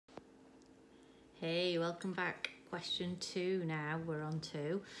Hey, welcome back. Question 2 now, we're on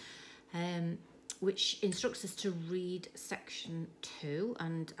 2, which instructs us to read section 2,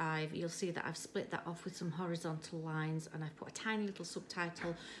 and you'll see that I've split that off with some horizontal lines, and I've put a tiny little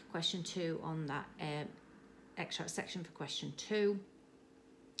subtitle, question 2, on that extract section for question 2.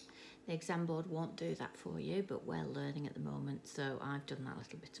 The exam board won't do that for you, but we're learning at the moment, so I've done that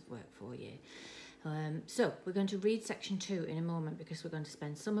little bit of work for you. So we're going to read section 2 in a moment because we're going to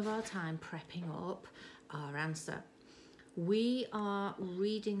spend some of our time prepping up our answer. We are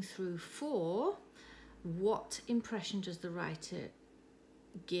reading through 4. What impression does the writer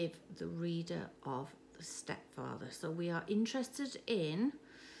give the reader of the stepfather? So we are interested in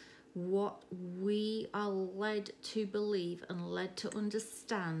what we are led to believe and led to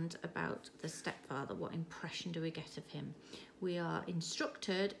understand about the stepfather. What impression do we get of him? We are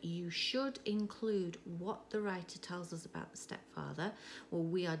instructed you should include what the writer tells us about the stepfather. Well,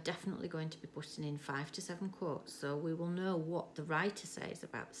 we are definitely going to be putting in 5 to 7 quotes, so we will know what the writer says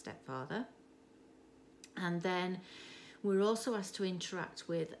about the stepfather. And then we're also asked to interact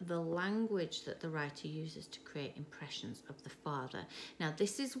with the language that the writer uses to create impressions of the father. Now,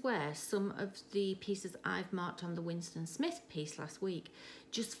 this is where some of the pieces I've marked on the Winston Smith piece last week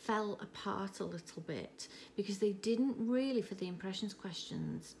just fell apart a little bit because they didn't really, for the impressions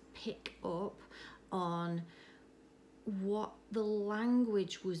questions, pick up on what the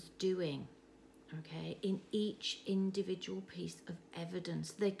language was doing. Okay, in each individual piece of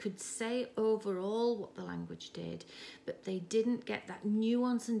evidence. They could say overall what the language did, but they didn't get that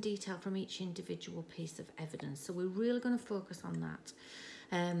nuance and detail from each individual piece of evidence. So we're really going to focus on that.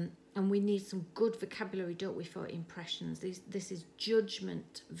 And we need some good vocabulary, don't we, for impressions. This is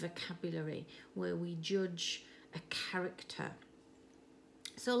judgment vocabulary, where we judge a character.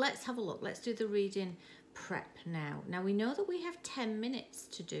 So let's have a look. Let's do the reading prep now. Now we know that we have 10 minutes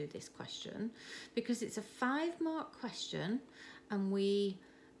to do this question because it's a 5-mark question, and we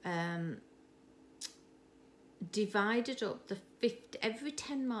divided up the every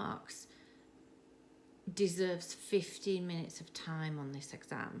 10 marks deserves 15 minutes of time on this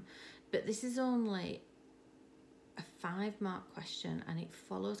exam, but this is only a 5-mark question and it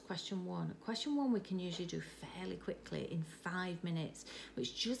follows question 1. Question 1 we can usually do fairly quickly in 5 minutes,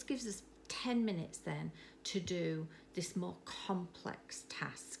 which just gives us 10 minutes then to do this more complex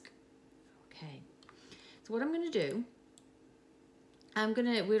task. Okay, so what I'm going to do,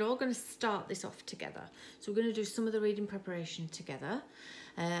 we're all going to start this off together. So we're going to do some of the reading preparation together,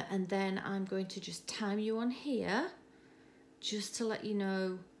 and then I'm going to just time you on here just to let you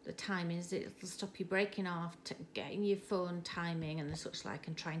know the timings. It'll stop you breaking off, getting your phone timing and the such like,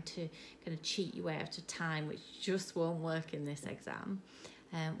 and trying to kind of cheat your way out of time, which just won't work in this exam.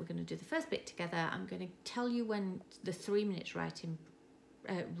 We're going to do the first bit together. I'm going to tell you when the 3 minutes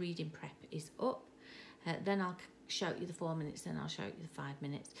reading prep is up. Then I'll shout you the 4 minutes, then I'll shout you the 5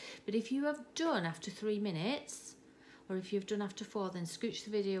 minutes. But if you have done after 3 minutes, or if you've done after 4, then scooch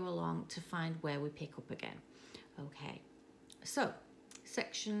the video along to find where we pick up again. Okay, so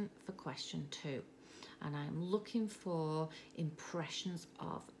section for question 2. And I'm looking for impressions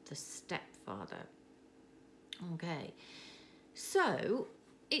of the stepfather. Okay, so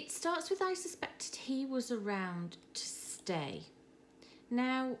it starts with, I suspected he was around to stay.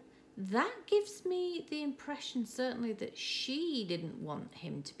 Now, that gives me the impression, certainly, that she didn't want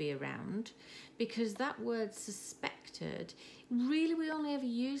him to be around, because that word suspected, really we only ever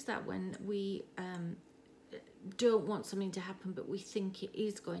use that when we don't want something to happen, but we think it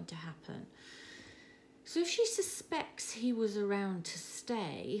is going to happen. So if she suspects he was around to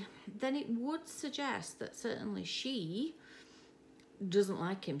stay, then it would suggest that certainly she doesn't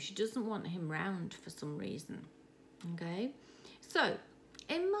like him. She doesn't want him round for some reason. Okay, so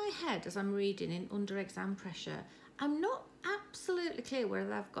in my head as I'm reading in under exam pressure, I'm not absolutely clear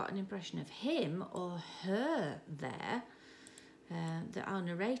whether I've got an impression of him or her there, our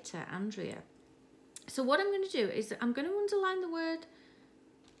narrator Andrea. So what I'm going to do is I'm going to underline the word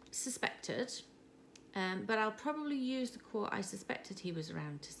suspected, but I'll probably use the quote, I suspected he was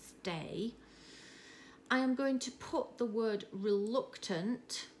around to stay. I am going to put the word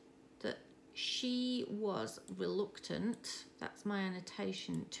reluctant, that she was reluctant, that's my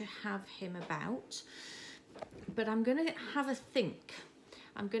annotation, to have him about. But I'm going to have a think.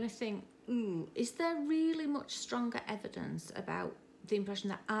 I'm going to think, is there really much stronger evidence about the impression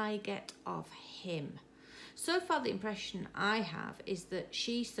that I get of him? So far, the impression I have is that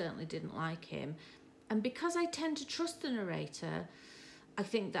she certainly didn't like him. And because I tend to trust the narrator, I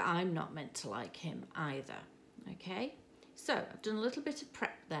think that I'm not meant to like him either. Okay, so I've done a little bit of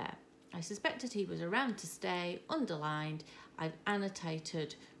prep there. I suspected he was around to stay, underlined. I've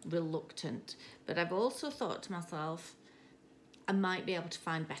annotated reluctant, but I've also thought to myself, I might be able to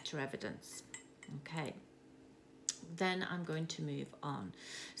find better evidence. Okay. Then I'm going to move on.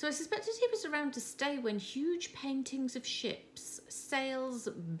 So I suspected he was around to stay when huge paintings of ships, sails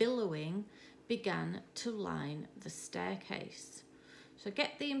billowing, began to line the staircase. So I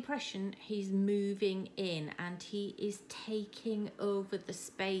get the impression he's moving in and he is taking over the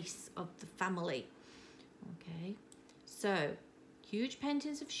space of the family. Okay, so huge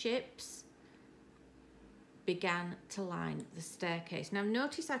paintings of ships began to line the staircase. Now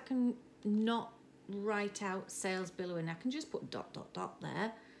notice I can not write out sails billowing. I can just put ...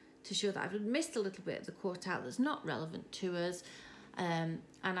 there to show that I've missed a little bit of the quote out that's not relevant to us. And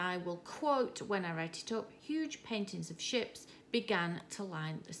I will quote when I write it up, huge paintings of ships began to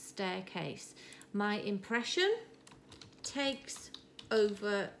line the staircase. My impression takes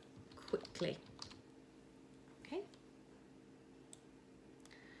over quickly. Okay.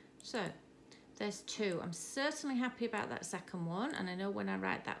 So there's two. I'm certainly happy about that second one, and I know when I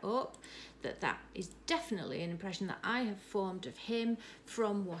write that up that is definitely an impression that I have formed of him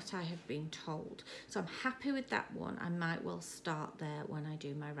from what I have been told. So I'm happy with that one. I might well start there when I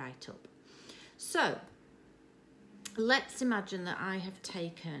do my write-up. So let's imagine that I have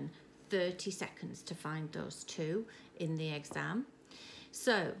taken 30 seconds to find those two in the exam.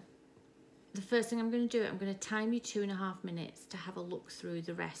 So the first thing I'm going to do, I'm going to time you 2.5 minutes to have a look through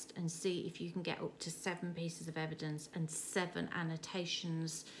the rest and see if you can get up to 7 pieces of evidence and 7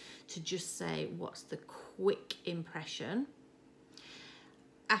 annotations to just say what's the quick impression.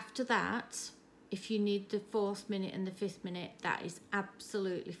 After that, if you need the 4th minute and the 5th minute, that is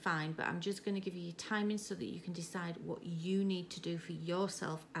absolutely fine, but I'm just going to give you your timing so that you can decide what you need to do for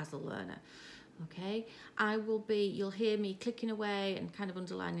yourself as a learner. Okay, you'll hear me clicking away and kind of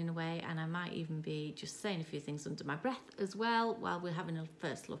underlining away, and I might even be just saying a few things under my breath as well while we're having a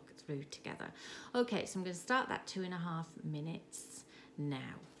first look through together. Okay, so I'm going to start that 2.5 minutes now.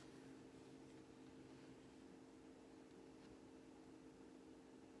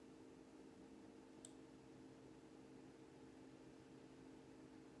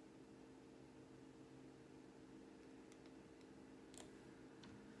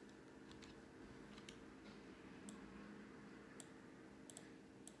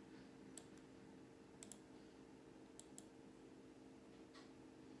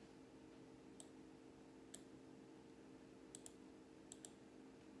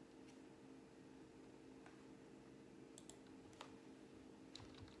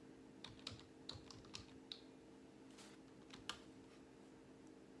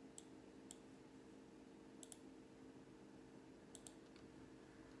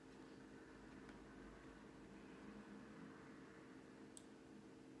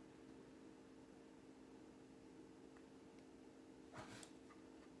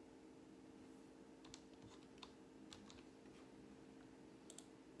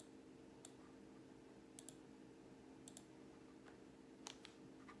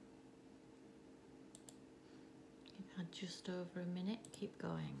 Just over a minute, keep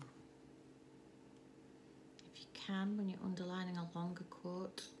going. If you can, when you're underlining a longer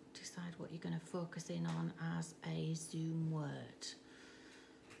quote, decide what you're going to focus in on as a Zoom word.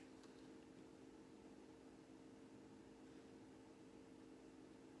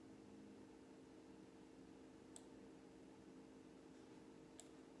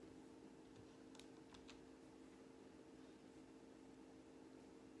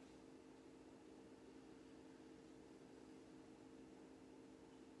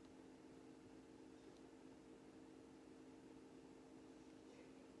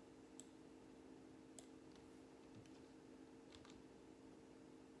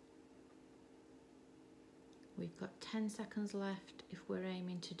 We've got 10 seconds left if we're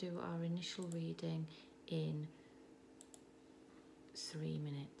aiming to do our initial reading in 3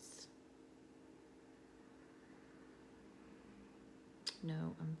 minutes.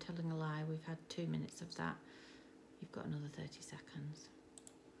 No, I'm telling a lie. We've had 2 minutes of that. You've got another 30 seconds.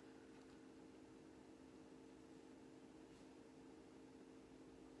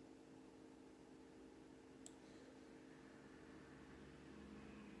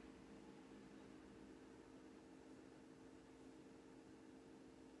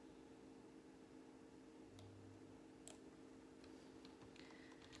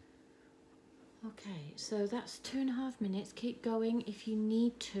 Okay, so that's 2.5 minutes. Keep going if you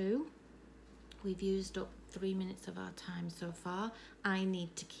need to. We've used up 3 minutes of our time so far. I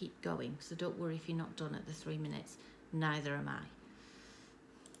need to keep going, so don't worry if you're not done at the 3 minutes. Neither am I.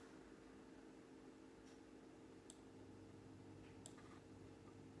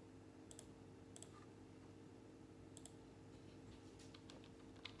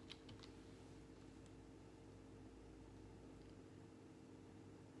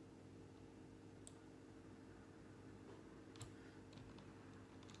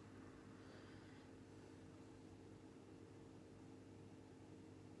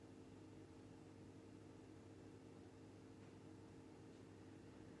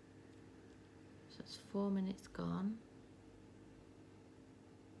 So it's 4 minutes gone.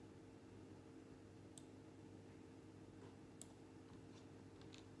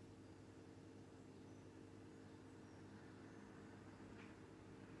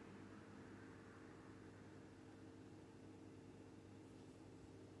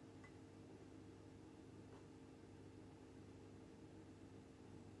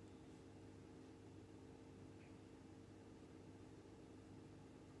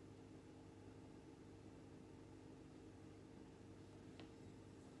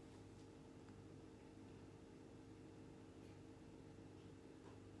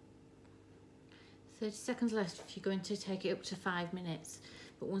 Thirty seconds left if you're going to take it up to 5 minutes.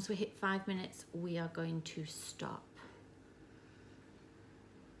 But once we hit 5 minutes, we are going to stop.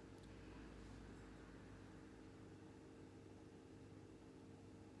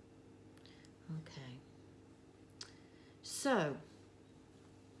 Okay. So,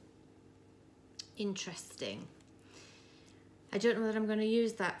 interesting. I don't know whether I'm going to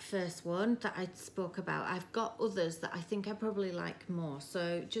use that first one that I spoke about. I've got others that I think I probably like more.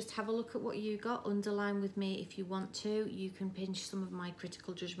 So just have a look at what you got. Underline with me if you want to. You can pinch some of my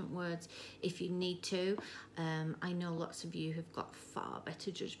critical judgment words if you need to. I know lots of you have got far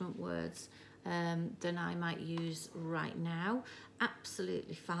better judgment words than I might use right now.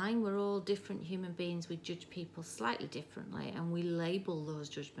 Absolutely fine. We're all different human beings. We judge people slightly differently and we label those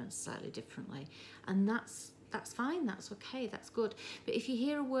judgments slightly differently. And that's fine, that's okay, that's good. But if you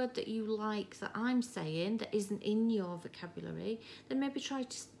hear a word that you like that I'm saying that isn't in your vocabulary, then maybe try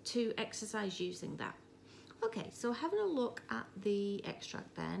to exercise using that. Okay, so having a look at the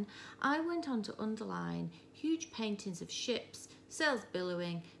extract then, I went on to underline huge paintings of ships, sails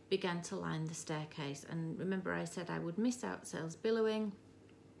billowing, began to line the staircase. And remember I said I would miss out sails billowing.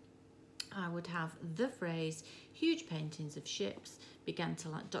 I would have the phrase huge paintings of ships began to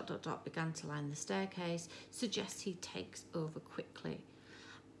line began to line the staircase, suggests he takes over quickly.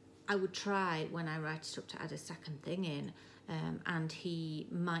 I would try when I write it up to add a second thing in, and he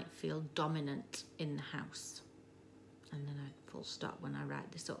might feel dominant in the house, and then I full stop when I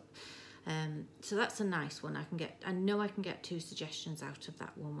write this up. So that's a nice one. I know I can get 2 suggestions out of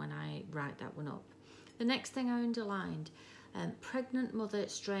that one when I write that one up. The next thing I underlined, pregnant mother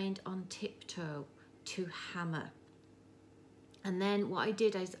strained on tiptoe to hammer. And then what I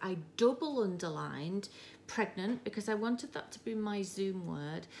did is I double underlined pregnant because I wanted that to be my Zoom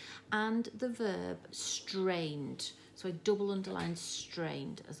word, and the verb strained. So I double underlined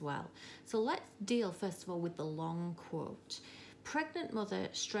strained as well. So let's deal first of all with the long quote. Pregnant mother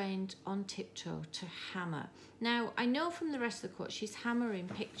strained on tiptoe to hammer. Now I know from the rest of the quote she's hammering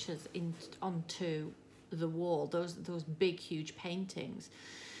pictures onto the wall, those big huge paintings.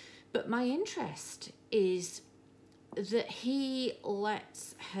 But my interest is that he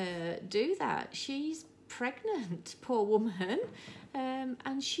lets her do that. She's pregnant, poor woman,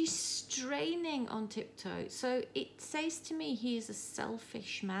 and she's straining on tiptoe. So it says to me he is a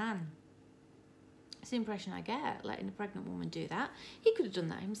selfish man. It's the impression I get, letting a pregnant woman do that. He could have done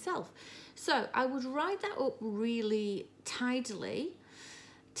that himself. So I would write that up really tidily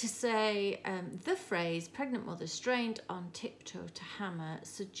to say the phrase pregnant mother strained on tiptoe to hammer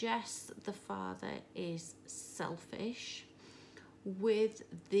suggests the father is selfish, with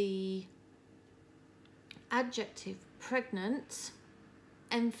the adjective pregnant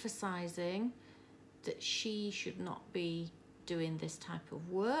emphasizing that she should not be doing this type of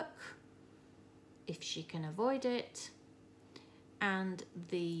work if she can avoid it, and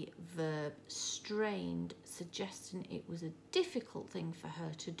the verb strained suggesting it was a difficult thing for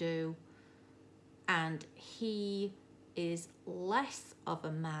her to do, and he is less of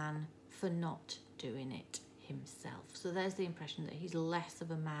a man for not doing it himself. So there's the impression that he's less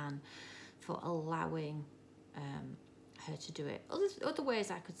of a man for allowing her to do it. Other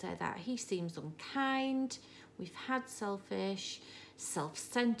ways I could say that: he seems unkind, we've had selfish,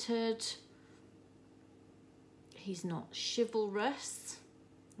 self-centered, he's not chivalrous,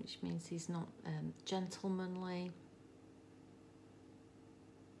 which means he's not gentlemanly.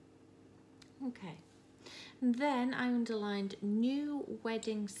 Okay, and then I underlined new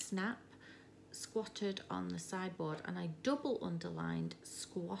wedding snap squatted on the sideboard, and I double underlined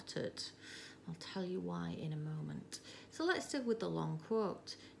squatted. I'll tell you why in a moment. So let's deal with the long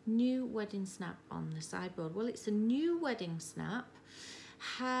quote. New wedding snap on the sideboard. Well, it's a new wedding snap.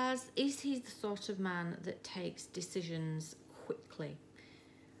 Is he the sort of man that takes decisions quickly?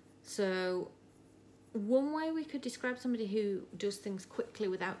 So one way we could describe somebody who does things quickly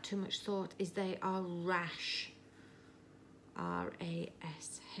without too much thought is they are rash.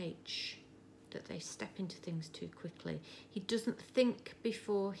 R-A-S-H. That they step into things too quickly. He doesn't think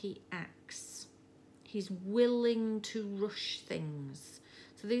before he acts. He's willing to rush things.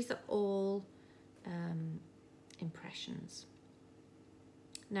 So these are all impressions.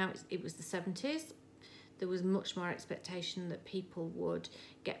 Now, it was the 70s. There was much more expectation that people would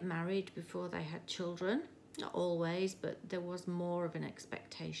get married before they had children. Not always, but there was more of an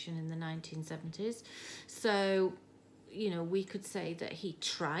expectation in the 1970s. So, you know, we could say that he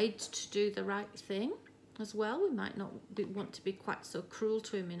tried to do the right thing as well. We might not want to be quite so cruel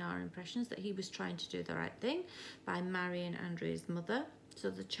to him in our impressions, that he was trying to do the right thing by marrying Andrea's mother. So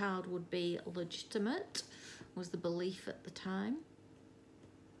the child would be legitimate, was the belief at the time.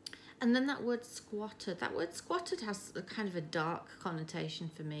 And then that word squatted. That word squatted has a kind of a dark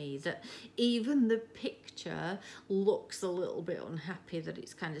connotation for me, that even the picture looks a little bit unhappy, that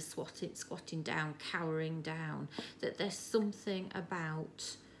it's kind of squatting down, cowering down, that there's something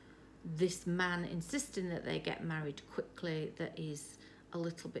about this man insisting that they get married quickly that is a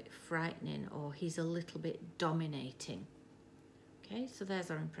little bit frightening, or he's a little bit dominating. Okay, so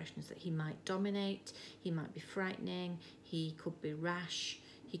there's our impressions, that he might dominate, he might be frightening, he could be rash,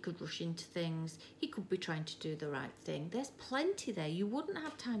 he could rush into things, he could be trying to do the right thing. There's plenty there. You wouldn't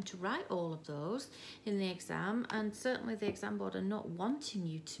have time to write all of those in the exam, and certainly the exam board are not wanting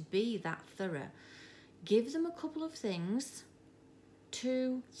you to be that thorough. Give them a couple of things,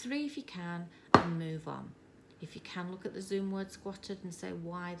 2, 3 if you can, and move on. If you can, look at the Zoom word squatted and say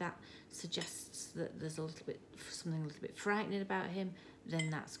why that suggests that there's something a little bit frightening about him, then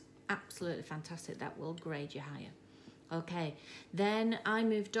that's absolutely fantastic. That will grade you higher. Okay, then I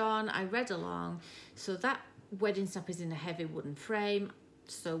moved on, I read along. So that wedding snap is in a heavy wooden frame.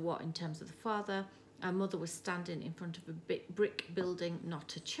 So what in terms of the father? Our mother was standing in front of a brick building,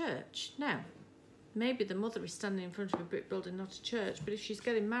 not a church. Now, maybe the mother is standing in front of a brick building, not a church, but if she's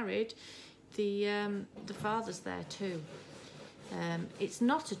getting married, the father's there too. It's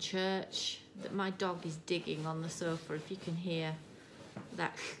not a church. That my dog is digging on the sofa, if you can hear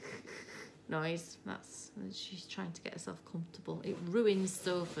that noise. She's trying to get herself comfortable. It ruins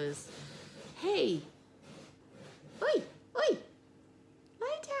sofas. Hey! Oi! Oi!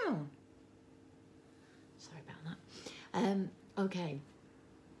 Lie down. Sorry about that. Okay.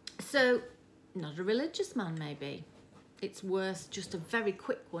 So, not a religious man, maybe. It's worth just a very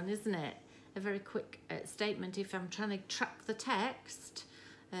quick one, isn't it? A very quick statement. If I'm trying to track the text,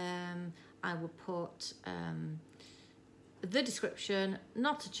 I would put the description,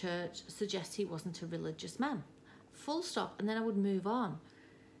 not a church, suggests he wasn't a religious man. Full stop, and then I would move on,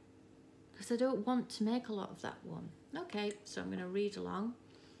 because I don't want to make a lot of that one. Okay, so I'm going to read along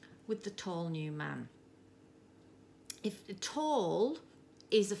with the tall new man. If tall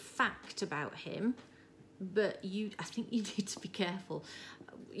is a fact about him, but I think you need to be careful.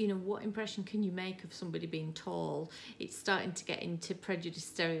 You know, what impression can you make of somebody being tall? It's starting to get into prejudice,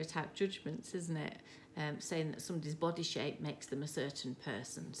 stereotype judgments, isn't it? Saying that somebody's body shape makes them a certain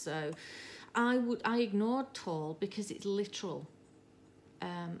person. So I ignored tall because it's literal.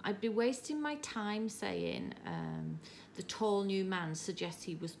 I'd be wasting my time saying the tall new man suggests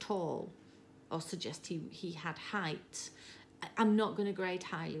he was tall, or suggests he had height. I'm not going to grade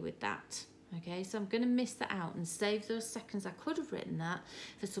highly with that. Okay, so I'm going to miss that out and save those seconds. I could have written that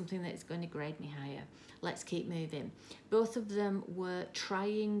for something that's going to grade me higher. Let's keep moving. Both of them were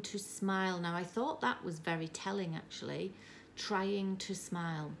trying to smile. Now, I thought that was very telling, actually. Trying to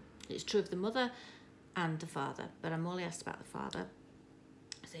smile. It's true of the mother and the father, but I'm only asked about the father.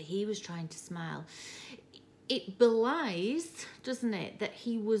 So he was trying to smile. It belies, doesn't it, that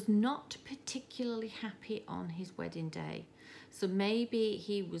he was not particularly happy on his wedding day. So maybe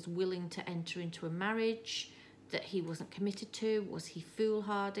he was willing to enter into a marriage that he wasn't committed to. Was he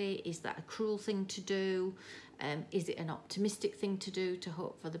foolhardy? Is that a cruel thing to do? Is it an optimistic thing to do, to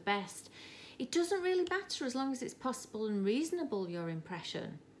hope for the best? It doesn't really matter as long as it's possible and reasonable, your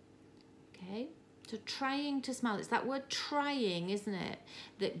impression. Okay, so trying to smile. It's that word trying, isn't it,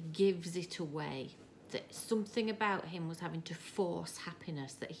 that gives it away. That something about him was having to force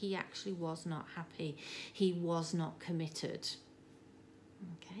happiness, that he actually was not happy. He was not committed.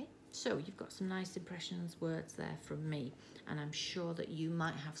 Okay, so you've got some nice impressions words there from me, and I'm sure that you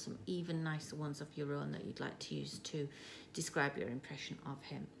might have some even nicer ones of your own that you'd like to use to describe your impression of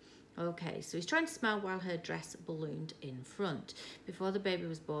him. Okay, so he's trying to smile while her dress ballooned in front. Before the baby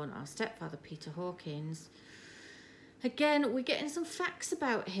was born, our stepfather, Peter Hawkins, again, we're getting some facts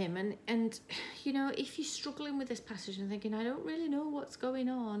about him, and you know, if you're struggling with this passage and thinking, I don't really know what's going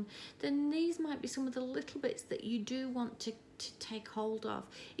on, then these might be some of the little bits that you do want to take hold of.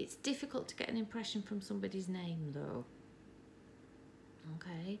 It's difficult to get an impression from somebody's name, though.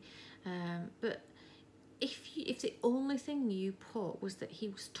 Okay, but if the only thing you put was that he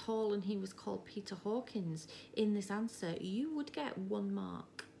was tall and he was called Peter Hawkins in this answer, you would get 1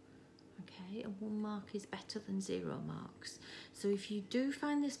 mark. Okay, and 1 mark is better than 0 marks. So if you do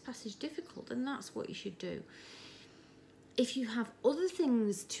find this passage difficult, then that's what you should do. If you have other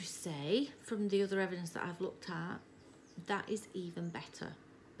things to say from the other evidence that I've looked at, that is even better.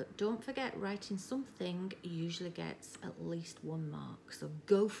 But don't forget, writing something usually gets at least 1 mark. So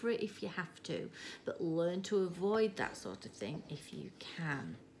go for it if you have to, but learn to avoid that sort of thing if you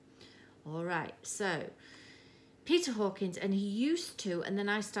can. All right, so Peter Hawkins, and he used to, and then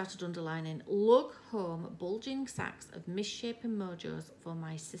I started underlining, lug home bulging sacks of misshapen mojos for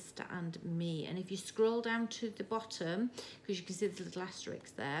my sister and me. And if you scroll down to the bottom, because you can see the little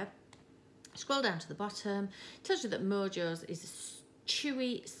asterisk there, scroll down to the bottom, it tells you that mojos is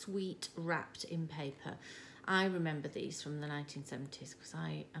chewy, sweet, wrapped in paper. I remember these from the 1970s because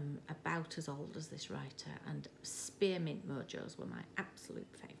I am about as old as this writer, and spearmint mojos were my absolute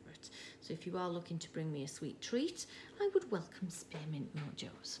favourite. So if you are looking to bring me a sweet treat, I would welcome spearmint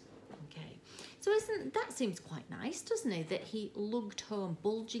mojos. Okay, so that seems quite nice, doesn't it? That he lugged home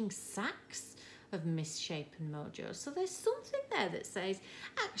bulging sacks of misshapen mojos. So there's something there that says,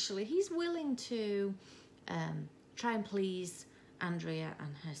 actually, he's willing to try and please Andrea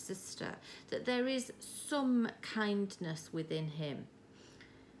and her sister, that there is some kindness within him.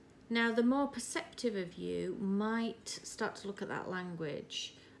 Now, the more perceptive of you might start to look at that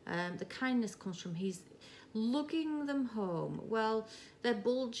language. The kindness comes from he's lugging them home. Well, they're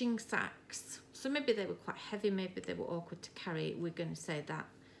bulging sacks, so maybe they were quite heavy, maybe they were awkward to carry. We're going to say that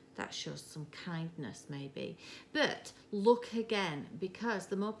that shows some kindness maybe. But look again, because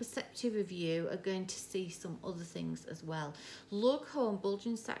the more perceptive of you are going to see some other things as well. Lug home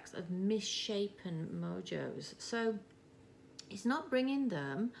bulging sacks of misshapen mojos. So it's not bringing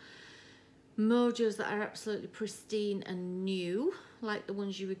them mojos that are absolutely pristine and new, like the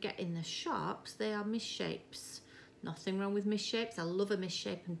ones you would get in the shops. They are misshapes. Nothing wrong with misshapes. I love a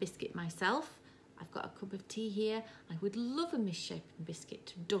misshapen biscuit myself. I've got a cup of tea here. I would love a misshapen biscuit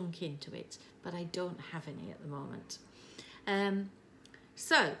to dunk into it, but I don't have any at the moment.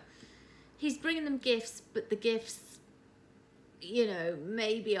 So he's bringing them gifts, but the gifts, you know,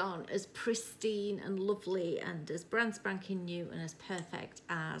 maybe aren't as pristine and lovely and as brand spanking new and as perfect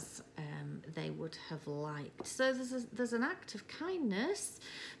as they would have liked. So there's an act of kindness,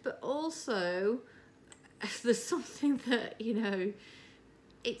 but also there's something that, you know,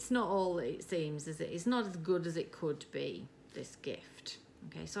 it's not all that it seems, is it? It's not as good as it could be, this gift.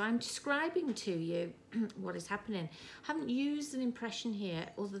 Okay, so I'm describing to you what is happening. I haven't used an impression here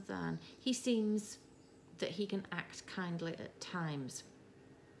other than he seems that he can act kindly at times.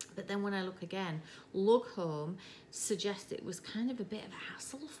 But then when I look again, lug home suggests it was kind of a bit of a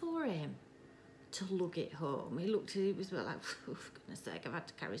hassle for him to lug it home. He was a bit like, oh, for goodness sake, I've had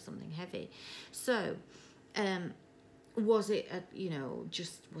to carry something heavy. So, was it,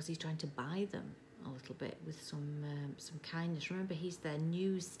 was he trying to buy them a little bit with some kindness? Remember, he's their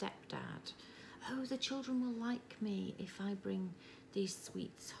new stepdad. Oh, the children will like me if I bring these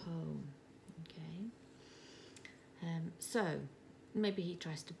sweets home. Okay. So maybe he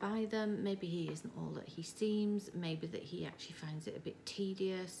tries to buy them. Maybe he isn't all that he seems. Maybe that he actually finds it a bit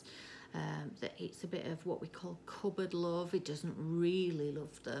tedious. That it's a bit of what we call cupboard love. He doesn't really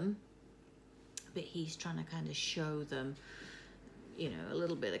love them, but he's trying to kind of show them, you know, a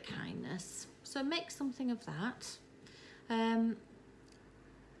little bit of kindness. So make something of that.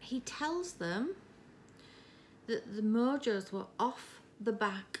 He tells them that the mojos were off the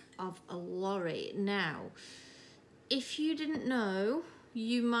back of a lorry. Now, if you didn't know,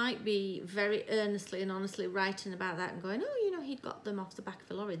 you might be very earnestly and honestly writing about that and going, oh, you know, he'd got them off the back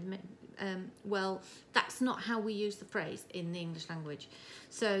of a lorry. Well, that's not how we use the phrase in the English language.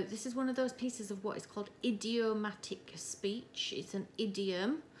 So this is one of those pieces of what is called idiomatic speech. It's an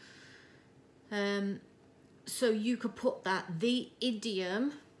idiom. So you could put that, the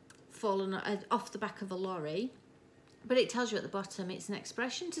idiom, fallen off the back of a lorry, but it tells you at the bottom it's an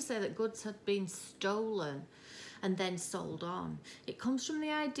expression to say that goods had been stolen and then sold on. It comes from the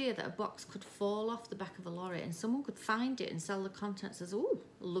idea that a box could fall off the back of a lorry and someone could find it and sell the contents as, oh,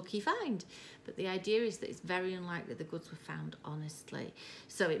 lucky find. But the idea is that it's very unlikely the goods were found honestly.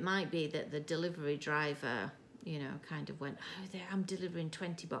 So it might be that the delivery driver, you know, kind of went, oh, I'm delivering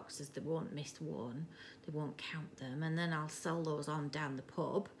 20 boxes, they won't miss one, they won't count them, and then I'll sell those on down the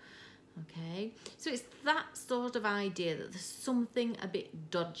pub. Okay, so it's that sort of idea that there's something a bit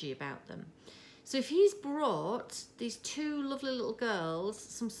dodgy about them. So if he's brought these two lovely little girls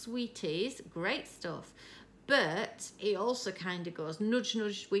some sweeties, great stuff, But he also kind of goes nudge,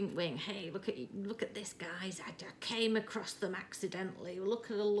 nudge, wink, wink. Hey, look at this, guys. I came across them accidentally. Look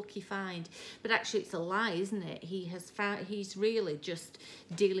at a lucky find. But actually, it's a lie, isn't it? He's really just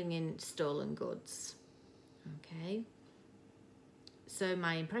dealing in stolen goods. Okay. So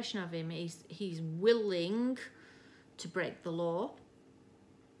my impression of him is he's willing to break the law.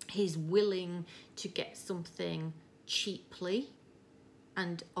 He's willing to get something cheaply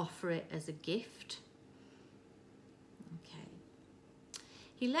and offer it as a gift. Okay.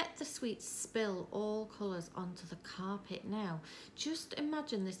 He let the sweets spill all colours onto the carpet. Now, just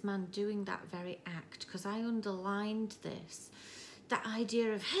imagine this man doing that very act, because I underlined this. That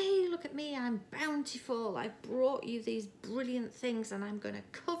idea of, hey, look at me, I'm bountiful, I've brought you these brilliant things and I'm going to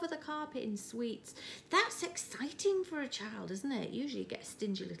cover the carpet in sweets. That's exciting for a child, isn't it? Usually you get a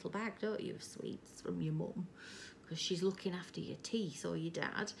stingy little bag, don't you, of sweets from your mum, because she's looking after your teeth or your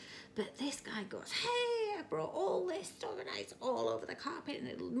dad. But this guy goes, hey, I brought all this stuff and it's all over the carpet and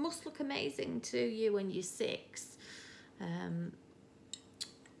it must look amazing to you when you're 6.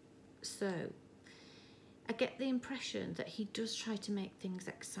 So I get the impression that he does try to make things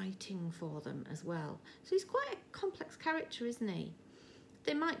exciting for them as well. So he's quite a complex character, isn't he?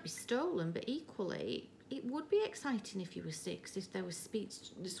 They might be stolen, but equally, it would be exciting if you were 6, if there was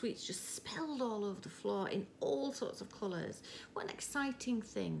the sweets just spilled all over the floor in all sorts of colours. What an exciting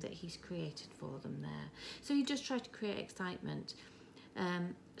thing that he's created for them there. So he does try to create excitement.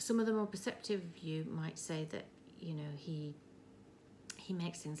 Some of the more perceptive of you might say that, you know, he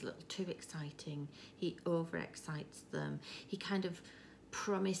makes things a little too exciting. He overexcites them. He kind of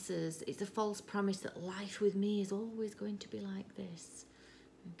promises, it's a false promise that life with me is always going to be like this.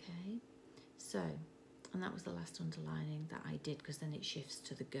 Okay, so, and that was the last underlining that I did, because then it shifts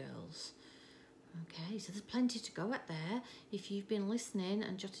to the girls. Okay, so there's plenty to go at there. If you've been listening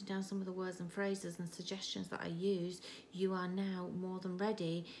and jotting down some of the words and phrases and suggestions that I use, you are now more than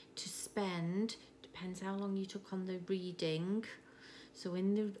ready to spend, depends how long you took on the reading. So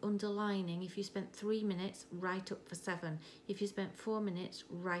in the underlining, if you spent 3 minutes, write up for 7. If you spent 4 minutes,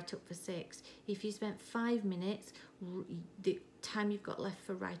 write up for 6. If you spent 5 minutes, the time you've got left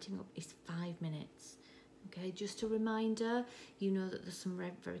for writing up is 5 minutes. Okay, just a reminder, you know that there's some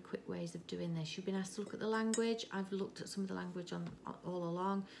very quick ways of doing this. You've been asked to look at the language. I've looked at some of the language all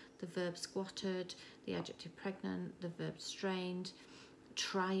along. The verb squatted, the adjective pregnant, the verb strained,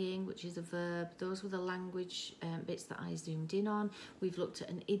 trying, which is a verb. Those were the language bits that I zoomed in on. We've looked at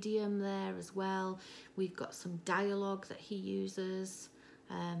an idiom there as well. We've got some dialogue that he uses.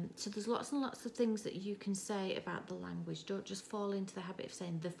 So there's lots and lots of things that you can say about the language. Don't just fall into the habit of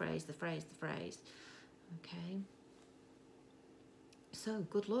saying the phrase, the phrase, the phrase. Okay. So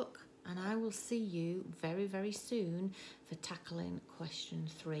good luck, and I will see you very soon for tackling question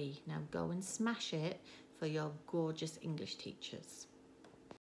 3. Now go and smash it for your gorgeous English teachers.